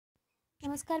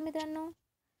नमस्कार मित्रांनो,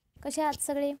 कसे आहात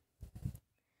सगळे?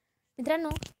 मित्रांनो,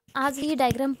 आज ही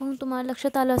डायग्राम पाहून तुम्हाला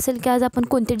लक्षात आलं असेल की आज आपण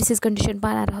कोणते डिसीज कंडिशन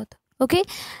पाहणार आहोत. ओके,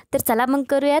 तर चला मग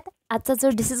करूयात. आजचा जो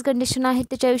डिसीज कंडिशन आहे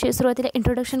त्याच्याविषयी सुरुवातीला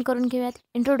इंट्रोडक्शन करून घेऊयात.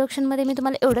 इंट्रोडक्शनमध्ये मी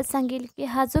तुम्हाला एवढंच सांगेल की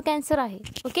हा जो कॅन्सर आहे,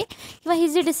 ओके, किंवा ही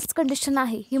जी डिसीज कंडिशन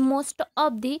आहे ही मोस्ट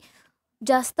ऑफ दी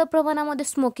जास्त प्रमाणामध्ये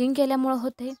स्मोकिंग केल्यामुळं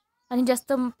होते आणि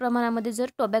जास्त प्रमाणामध्ये जर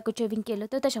टोबॅको चेविंग केलं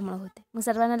तर त्याच्यामुळं होते. मग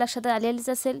सर्वांना लक्षात आलेलीच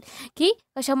असेल की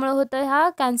कशामुळं होतं हा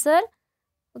कॅन्सर.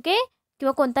 ओके,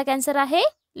 किंवा कोणता कॅन्सर आहे?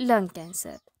 Lung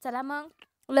cancer. चला मग,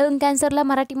 लंग कॅन्सरला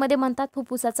मराठीमध्ये म्हणतात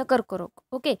फुफ्फुसाचा कर्करोग.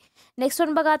 ओके, नेक्स्ट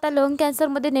वन बघा. आता लंग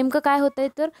कॅन्सरमध्ये नेमकं काय होतंय,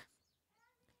 तर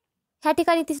ह्या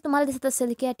ठिकाणी तिथे तुम्हाला दिसत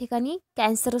असेल की या ठिकाणी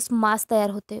कॅन्सरस मास तयार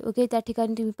होते. ओके, त्या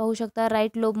ठिकाणी तुम्ही पाहू शकता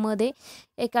राईट लोबमध्ये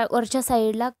एका वरच्या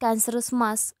साईडला कॅन्सरस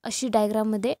मास अशी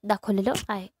डायग्राममध्ये दाखवलेलं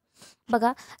आहे.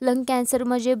 बघा, लंग कॅन्सर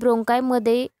म्हणजे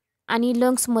ब्रोंकायमध्ये आणि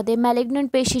लंग्समध्ये मॅलिग्नंट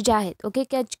पेशी ज्या आहेत, ओके,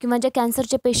 किंवा ज्या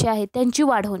कॅन्सरच्या पेशी आहेत त्यांची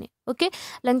वाढ होणे. ओके,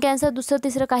 लंग कॅन्सर दुसरं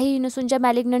तिसरं काहीही नसून ज्या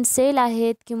मॅलिग्नंट सेल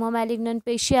आहेत किंवा मॅलिग्नंट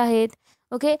पेशी आहेत.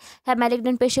 ओके, ह्या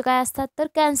मॅलिग्नंट पेशी काय असतात, तर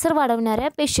कॅन्सर वाढवणाऱ्या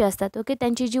पेशी असतात. ओके,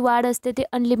 त्यांची जी वाढ असते ती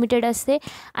अनलिमिटेड असते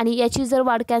आणि याची जर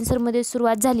वाढ कॅन्सरमध्ये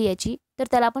सुरुवात झाली याची, तर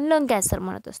त्याला आपण लंग कॅन्सर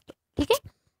म्हणत असतो. ठीक आहे,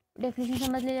 डेफिनेशन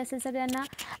समजलेली असेल सगळ्यांना.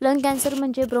 लंग कॅन्सर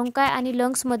म्हणजे ब्रोंकाय आणि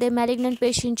लंग्समध्ये मॅलिग्नंट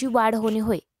पेशींची वाढ होणे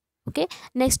होय. ओके,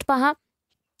 नेक्स्ट पहा.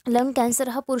 लंग कॅन्सर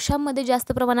हा पुरुषांमध्ये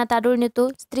जास्त प्रमाणात आढळून येतो.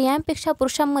 स्त्रियांपेक्षा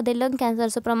पुरुषांमध्ये लंग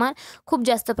कॅन्सरचं प्रमाण खूप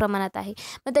जास्त प्रमाणात आहे.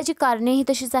 मग त्याची कारणेही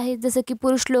तशीच आहेत, जसं की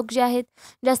पुरुष लोक जे आहेत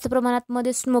जास्त प्रमाणात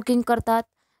मध्ये स्मोकिंग करतात.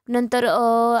 नंतर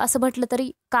असं म्हटलं तरी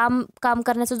काम काम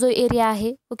करण्याचा जो एरिया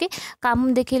आहे, ओके,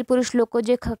 काम देखील पुरुष लोक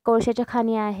जे कोळशाच्या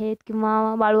खाणी आहेत किंवा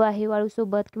वाळू आहे,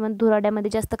 वाळूसोबत किंवा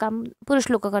धुराड्यामध्ये जास्त काम पुरुष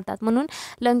लोक करतात. म्हणून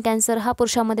लंग कॅन्सर हा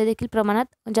पुरुषांमध्ये देखील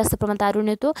जास्त प्रमाणात आढळून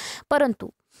येतो. परंतु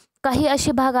काही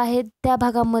असे भाग आहेत त्या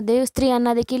भागामध्ये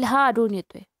स्त्रियांना देखील हा आढळून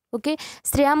येतोय. ओके,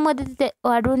 स्त्रियांमध्ये ते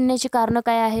आढळून येण्याची कारणं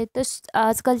काय आहेत, तर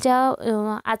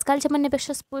आजकालच्या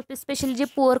म्हणण्यापेक्षा स्पेशली जे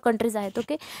पुअर कंट्रीज आहेत,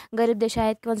 ओके, गरीब देश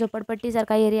आहेत किंवा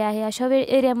झोपडपट्टीसारखा एरिया आहे, अशा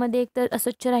एरियामध्ये एक तर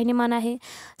अस्वच्छ राहणीमान आहे.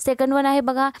 सेकंड वन आहे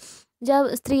बघा, ज्या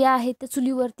स्त्रिया आहेत त्या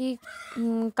चुलीवरती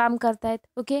काम करतायत.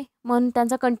 ओके, म्हणून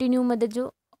त्यांचा कंटिन्यूमध्ये जो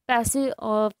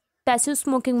पॅसिव्ह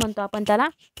स्मोकिंग म्हणतो आपण त्याला,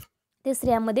 ते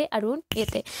स्त्रियांमध्ये आढळून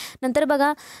येते. नंतर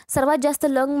बघा, सर्वात जास्त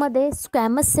लंगमध्ये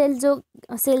स्क्वॅमस सेल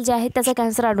जे आहेत त्याचा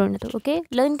कॅन्सर आढळून येतो. ओके,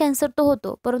 लंग कॅन्सर तो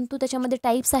होतो, परंतु त्याच्यामध्ये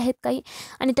टाईप्स आहेत काही,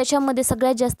 आणि त्याच्यामध्ये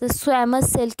सगळ्यात जास्त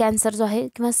स्क्वॅमस सेल कॅन्सर जो आहे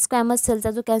किंवा स्क्वॅमस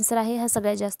सेलचा जो कॅन्सर आहे हा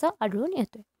सगळ्यात जास्त आढळून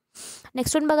येतो.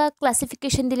 नेक्स्ट वन बघा,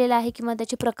 क्लासिफिकेशन दिलेलं आहे किंवा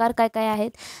त्याचे प्रकार काय काय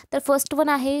आहेत. तर फर्स्ट वन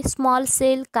आहे small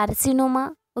sale carcinoma.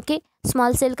 Okay,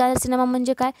 small sale carcinoma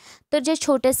म्हणजे काय, तर जे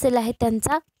छोटे सेल आहेत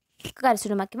त्यांचा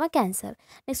कार्सिनोमा किंवा कॅन्सर.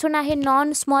 नेक्स्ट वन आहे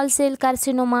नॉन स्मॉल सेल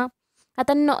कार्सिनोमा.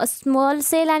 आता स्मॉल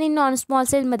सेल आणि नॉन स्मॉल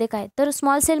सेलमध्ये काय, तर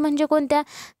स्मॉल सेल म्हणजे कोणत्या,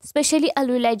 स्पेशली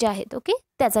अल्व्युलाई जे आहेत, ओके,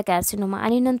 त्याचा कार्सिनोमा.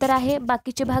 आणि नंतर आहे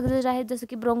बाकीचे भाग जे आहेत जसं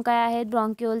की ब्रोंकाय आहेत,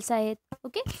 ब्रॉन्क्युल्स आहेत,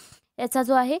 ओके, याचा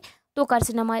जो आहे तो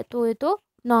कार्सिनोमा तो येतो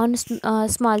नॉन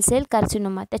स्मॉल सेल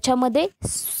कार्सिनोमा. त्याच्यामध्ये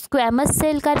स्क्वॅमस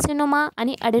सेल कार्सिनोमा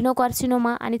आणि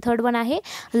अडेनोकार्सिनोमा, आणि थर्ड वन आहे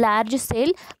large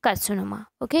sale carcinoma.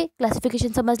 Okay,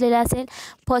 classification समजलेलं असेल.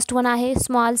 फर्स्ट वन आहे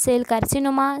small sale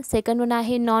carcinoma, second one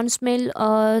आहे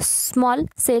स्मॉल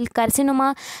सेल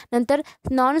कार्सिनोमा. नंतर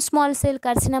नॉन स्मॉल सेल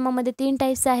कार्सिनोमामध्ये 3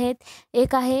 टाईप्स आहेत.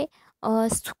 एक आहे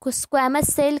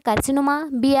स्क्वॅमस सेल कार्सिनोमा,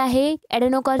 बी आहे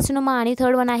ॲडेनोकार्सिनोमा, आणि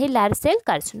थर्ड वन आहे लार्ज सेल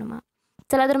कार्सिनोमा.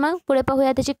 चला तर मग पुढे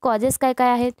पाहूया त्याचे कॉजेस काय काय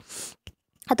आहेत.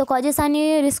 आता कॉजेस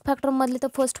आणि रिस्क फॅक्टरमधले तर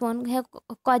फर्स्ट वन, ह्या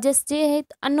कॉजेस जे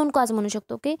आहेत अननोन कॉज म्हणू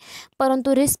शकतो. ओके,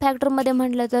 परंतु रिस्क फॅक्टरमध्ये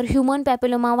म्हटलं तर ह्युमन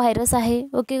पॅपिलोमा व्हायरस आहे.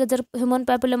 ओके, जर ह्युमन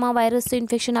पॅपिलोमा व्हायरसचं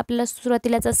इन्फेक्शन आपल्याला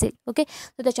सुरुवातीलाच असेल, ओके,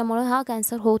 तर त्याच्यामुळे हा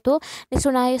कॅन्सर होतो. नेक्स्ट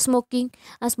वन आहे स्मोकिंग.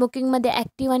 स्मोकिंगमध्ये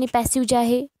ॲक्टिव्ह आणि पॅसिव्ह जे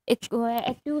आहे,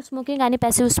 ॲक्टिव्ह स्मोकिंग आणि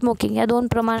पॅसिव्ह स्मोकिंग या दोन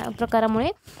प्रकारामुळे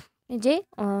जे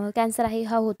कॅन्सर आहे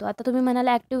हा होतो. आता तुम्ही म्हणाल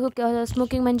ॲक्टिव्ह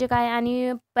स्मोकिंग म्हणजे काय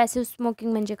आणि पॅसिव्ह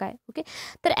स्मोकिंग म्हणजे काय. ओके,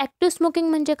 तर ॲक्टिव्ह स्मोकिंग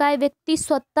म्हणजे काय, व्यक्ती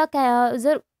स्वतः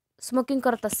जर स्मोकिंग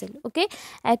करत असेल, ओके,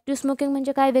 ॲक्टिव्ह स्मोकिंग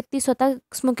म्हणजे काय, व्यक्ती स्वतः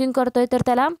स्मोकिंग करतोय तर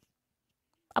त्याला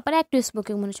आपण ॲक्टिव्ह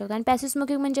स्मोकिंग म्हणू शकतो. आणि पॅसिव्ह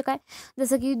स्मोकिंग म्हणजे काय,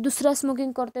 जसं की दुसरा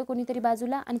स्मोकिंग करतोय कोणीतरी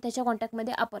बाजूला आणि त्याच्या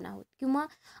कॉन्टॅक्टमध्ये आपण आहोत, किंवा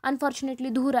अनफॉर्च्युनेटली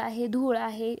धूळ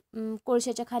आहे,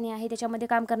 कोळशाच्या खाणी आहे, त्याच्यामध्ये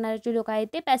काम करणारे जे लोक आहेत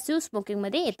ते पॅसिव्ह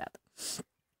स्मोकिंगमध्ये येतात.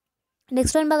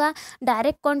 नेक्स्ट वन बघा,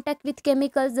 डायरेक्ट कॉन्टॅक्ट विथ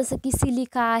केमिकल्स, जसं की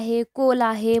सिलिका आहे, कोल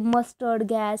आहे, मस्टर्ड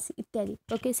गॅस इत्यादी.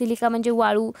 ओके, सिलिका म्हणजे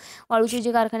वाळूचे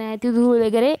जे कारखाने आहेत ती धूळ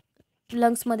वगैरे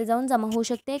लंग्समध्ये जाऊन जमा होऊ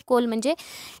शकते. कोल म्हणजे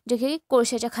जे काही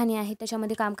कोळशाच्या खाणी आहेत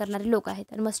त्याच्यामध्ये काम करणारे लोक आहेत.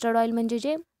 आणि मस्टर्ड ऑइल म्हणजे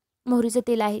जे मोहरीचं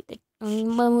तेल आहे, ते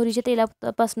मोहरीच्या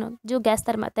तेलापासून जो गॅस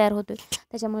तयार होतो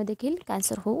त्याच्यामुळे देखील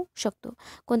कॅन्सर होऊ शकतो.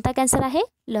 कोणता कॅन्सर आहे,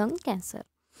 लंग कॅन्सर.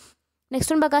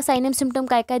 नेक्स्ट वन बघा, साईन एंड सिम्पटम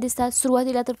काय काय दिसतात.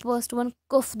 सुरुवातीला तर फर्स्ट वन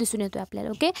कफ दिसून येतो आपल्याला.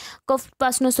 ओके,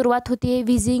 कफपासून सुरुवात होते.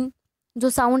 विझिंग जो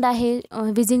साऊंड आहे,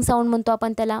 विझिंग साऊंड म्हणतो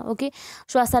आपण त्याला. ओके,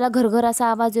 श्वासाला घरघर असा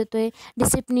आवाज येतो आहे.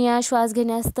 डिसिप्निया, श्वास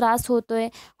घेण्यास त्रास होतो आहे.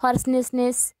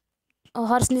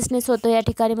 हॉर्सनेसनेस होतो या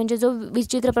ठिकाणी, म्हणजे जो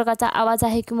विचित्र प्रकारचा आवाज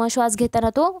आहे किंवा श्वास घेताना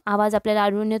तो आवाज आपल्याला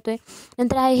आढळून येतो आहे.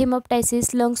 नंतर आहे हेमोप्टायसिस,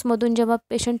 लंग्समधून जेव्हा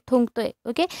पेशंट थुंकतो आहे.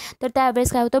 ओके, तर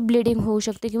त्यावेळेस काय होतं, ब्लिडिंग होऊ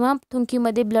शकते किंवा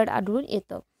थुंकीमध्ये ब्लड आढळून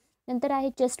येतं. नंतर आहे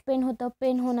चेस्ट पेन होतं,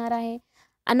 पेन होणार आहे.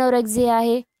 अनोरेक्झिया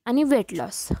आहे आणि वेट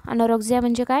लॉस. अनोरेक्झिया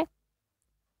म्हणजे काय,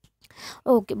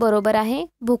 ओके बरोबर आहे,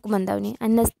 भूक मंदावणी.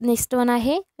 आणि नेक्स्ट वन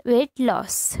आहे वेट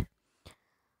लॉस.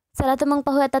 चला तर मग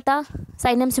पाहूयात आता.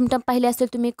 साईन एंड सिम्पटम पाहिले असेल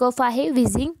तुम्ही. कफ आहे,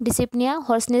 विझिंग, डिसिप्निया,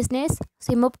 हॉर्सनेसनेस,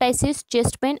 हेमोप्टायसिस,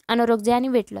 चेस्ट पेन, अनोरेक्झिया आणि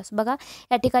वेट लॉस. बघा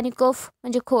या ठिकाणी कफ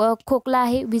म्हणजे खोकला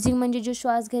आहे. विझिंग म्हणजे जो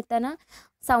श्वास घेताना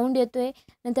साऊंड येतो आहे.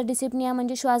 नंतर डिसिप्निया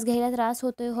म्हणजे श्वास घ्यायला त्रास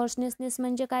होतो आहे. हॉर्सनेसनेस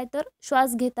म्हणजे काय, तर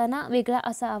श्वास घेताना वेगळा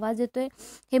असा आवाज येतो आहे.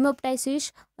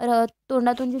 हेमोप्टायसिस,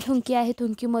 तोंडातून जी थुंकी आहे,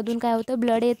 थुंकीमधून काय होतं,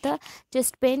 ब्लड येतं.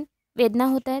 चेस्ट पेन, वेदना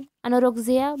होत आहेत.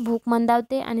 अनोरेक्झिया, भूक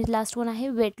मंदावते. आणि लास्ट वन आहे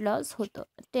वेट लॉस होतं.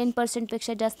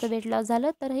 10% जास्त वेट लॉस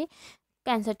झालं तर हे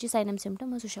कॅन्सरची साईन एंड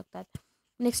सिम्पटम असू शकतात.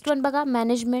 नेक्स्ट वन बघा,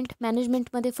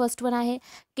 मॅनेजमेंटमध्ये फर्स्ट वन आहे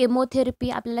केमोथेरपी.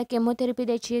 आपल्याला केमोथेरपी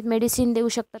द्यायची आहे, मेडिसिन देऊ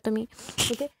शकता तुम्ही.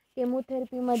 ओके,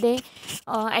 केमोथेरपीमध्ये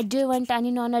ॲडज्युवंट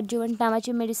आणि नॉन ॲडज्युवंट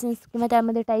नावाचे मेडिसिन्स किंवा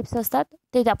त्यामध्ये टाईप्स असतात,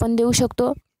 ते आपण देऊ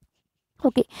शकतो.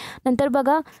 ओके, नंतर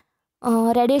बघा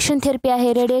रेडिएशन थेरपी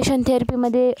आहे. रेडिएशन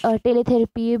थेरपीमध्ये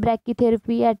टेलेथेरपी,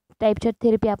 ब्रॅकीथेरपी या टाईपच्या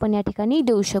थेरपी आपण या ठिकाणी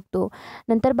देऊ शकतो.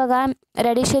 नंतर बघा,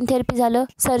 रेडिएशन थेरपी झालं.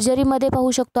 सर्जरीमध्ये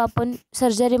पाहू शकतो आपण.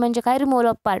 सर्जरी म्हणजे काय, रिमूव्हल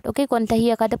ऑफ पार्ट. ओके, कोणताही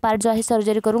एखादा पार्ट जो आहे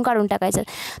सर्जरी करून काढून टाकायचं.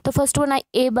 तर फर्स्ट वन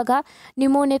आहे ए बघा,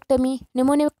 निमोनेक्टमी.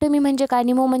 निमोनेक्टमी म्हणजे काय,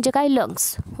 निमो म्हणजे काय,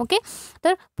 लंग्स. ओके,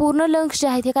 तर पूर्ण लंग्स जे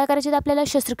आहेत हे काय करायचे, आपल्याला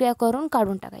शस्त्रक्रिया करून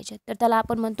काढून टाकायचे, तर त्याला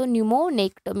आपण म्हणतो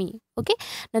निमोनेक्टमी. ओके,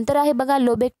 नंतर आहे बघा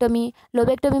लोबेक्टमी.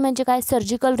 लोबेक्टमी म्हणजे काय,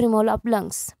 surgical removal of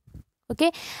lungs. Okay,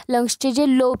 लंग्सचे जे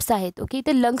लोब्स आहेत, ओके,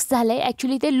 ते लंग्स झाले,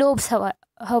 ॲक्च्युली ते लोब्स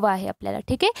हवा आहे आपल्याला.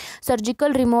 ठीक आहे,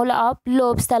 सर्जिकल रिमूव्हल ऑफ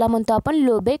लोब्स त्याला म्हणतो आपण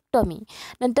लोबेक्टमी.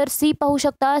 नंतर सी पाहू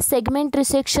शकता, सेगमेंट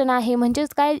रिसेक्शन आहे.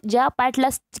 म्हणजेच काय, ज्या पार्टला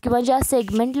किंवा ज्या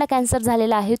सेगमेंटला कॅन्सर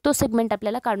झालेला आहे तो सेगमेंट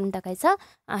आपल्याला काढून टाकायचा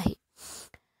आहे.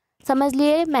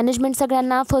 समजली आहे मॅनेजमेंट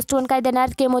सगळ्यांना. फर्स्ट वन काय देणार,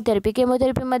 केमोथेरपी.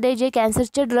 केमोथेरपीमध्ये जे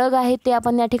कॅन्सरचे ड्रग आहेत ते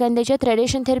आपण या ठिकाणी द्यायचे.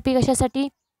 रेडिएशन थेरपी कशासाठी,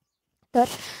 तर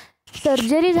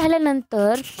सर्जरी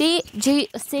झाल्यानंतर ती जी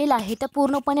सेल आहे त्या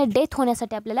पूर्णपणे डेथ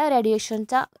होण्यासाठी आपल्याला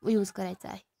रेडिएशनचा यूज करायचा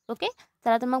आहे. ओके,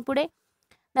 चला तर मग पुढे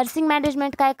नर्सिंग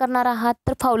मॅनेजमेंट काय करणार आहात,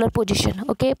 तर Fowler position.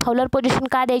 Okay, Fowler position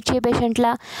का द्यायची आहे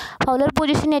पेशंटला, फाउलर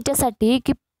पोझिशन याच्यासाठी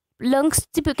की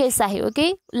लंग्सची केस आहे. ओके,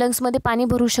 लंग्समध्ये पाणी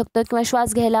भरू शकतं किंवा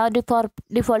श्वास घ्यायला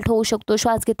डिफॉल्ट होऊ शकतो,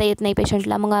 श्वास घेता येत नाही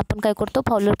पेशंटला. मग आपण काय करतो,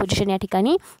 फाउलर पोझिशन या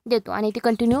ठिकाणी देतो. आणि ती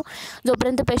कंटिन्यू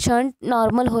जोपर्यंत पेशंट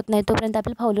नॉर्मल होत नाही तोपर्यंत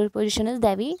आपल्याला फाउलर पोझिशनच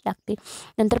द्यावी लागते.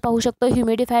 नंतर पाहू शकतो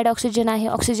ह्युमिडिफाईड ऑक्सिजन आहे.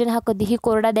 ऑक्सिजन हा कधीही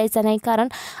कोरडा द्यायचा नाही, कारण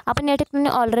आपण या ठिकाणी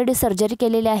ऑलरेडी सर्जरी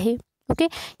केलेली आहे. ओके,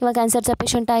 किंवा कॅन्सरचा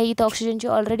पेशंट आहे, इथं ऑक्सिजनची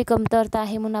ऑलरेडी कमतरता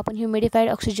आहे, म्हणून आपण ह्युमिडिफाईड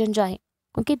ऑक्सिजन जो आहे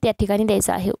ओके त्या ठिकाणी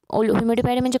द्यायचं आहे.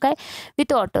 ह्युमिडिफाईड म्हणजे काय,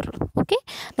 विथ वॉटर. ओके,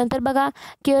 नंतर बघा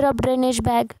care of drainage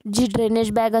bag. G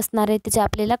drainage bag असणार आहे त्याची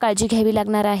आपल्याला काळजी घ्यावी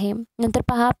लागणार आहे. नंतर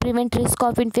पहा प्रिव्हेंट रिस्क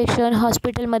ऑफ इन्फेक्शन.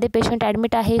 हॉस्पिटलमध्ये पेशंट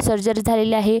ॲडमिट आहे, सर्जरी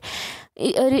झालेली आहे,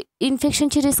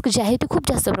 इन्फेक्शनची रिस्क जी आहे ती खूप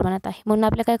जास्त प्रमाणात आहे, म्हणून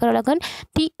आपल्याला काय करावं लागेल,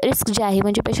 ती रिस्क जी आहे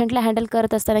म्हणजे पेशंटला हँडल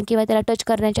करत असताना किंवा त्याला टच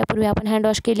करण्याच्या पूर्वी आपण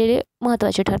हँडवॉश केलेले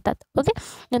महत्त्वाचे ठरतात. ओके,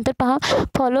 नंतर पहा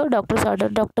फॉलो डॉक्टर्स ऑर्डर.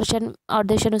 डॉक्टरच्या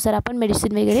ऑर्डरच्यानुसार आपण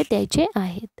मेडिसिन वगैरे द्यायचे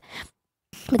आहेत.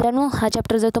 मित्रांनो, हा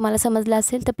चॅप्टर जर तुम्हाला समजला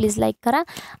असेल तर प्लीज लाईक करा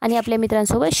आणि आपल्या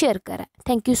मित्रांसोबत शेअर करा.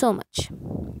 Thank you so much.